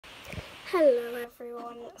Hello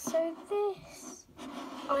everyone, so this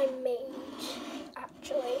I made,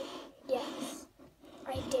 actually, yes,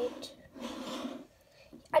 I did.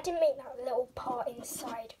 I didn't make that little part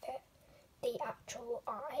inside of it, the actual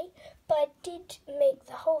eye, but I did make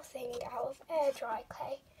the whole thing out of air dry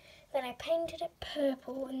clay. Then I painted it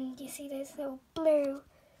purple and you see those little blue,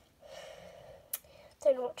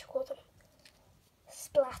 don't know what to call them,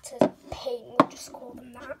 splatters of paint, we'll just call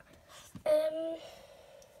them that.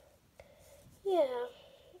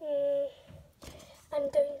 I'm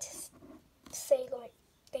going to say like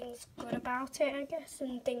things good about it, I guess,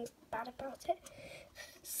 and things bad about it.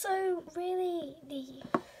 So really,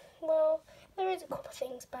 there is a couple of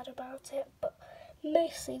things bad about it, but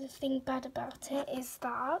mostly the thing bad about it is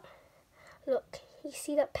that, look, you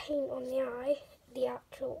see that paint on the eye, the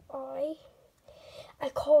actual eye? I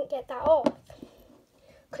can't get that off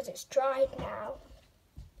because it's dried now.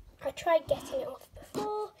 I tried getting it off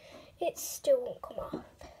before, it still won't come off.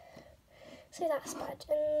 So that's bad.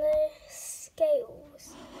 And the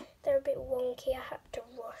scales, they're a bit wonky. I had to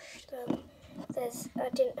rush them. I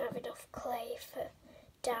didn't have enough clay for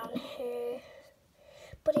down here.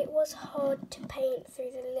 But it was hard to paint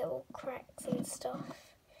through the little cracks and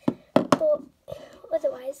stuff. But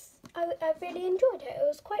otherwise, I really enjoyed it. It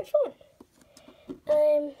was quite fun.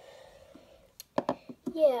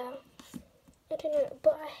 Yeah, I don't know,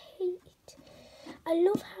 but I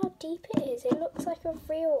love how deep it is. It looks like a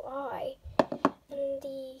real eye. And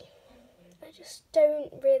I just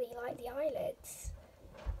don't really like the eyelids.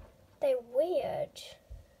 They're weird.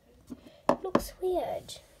 It looks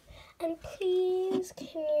weird. And please, can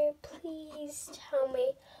you please tell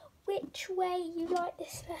me which way you like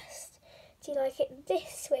this best? Do you like it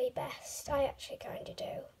this way best? I actually kind of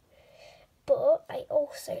do. But I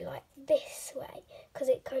also like this way because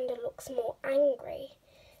it kind of looks more angry.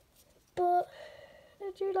 But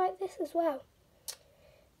I do like this as well.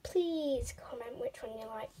 Please comment which one you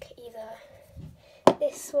like. Either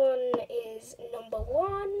this one is number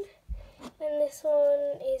 1 and this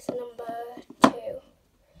one is number 2.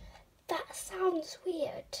 That sounds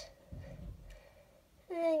weird.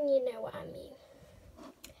 And you know what I mean.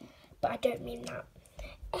 But I don't mean that.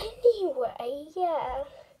 Anyway, yeah.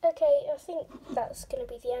 Okay, I think that's going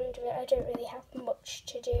to be the end of it. I don't really have much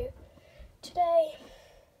to do today.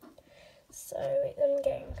 So I'm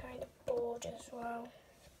getting kind of bored as well.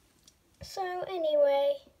 So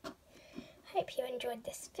anyway, hope you enjoyed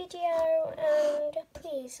this video and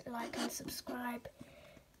please like and subscribe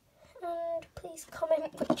and please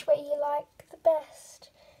comment which way you like the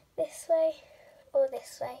best, this way or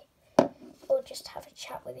this way, or just have a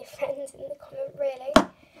chat with your friends in the comment really.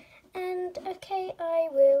 And okay, I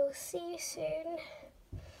will see you soon.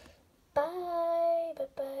 Bye, bye,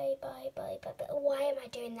 bye, bye, bye, bye, bye. Why am I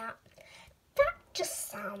doing that? That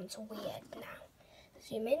just sounds weird now.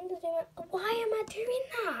 Zoom in, zoom out. Why am I doing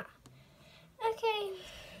that? Okay,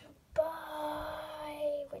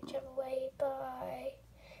 bye, whichever way, bye.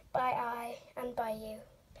 Bye I, and bye you.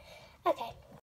 Okay.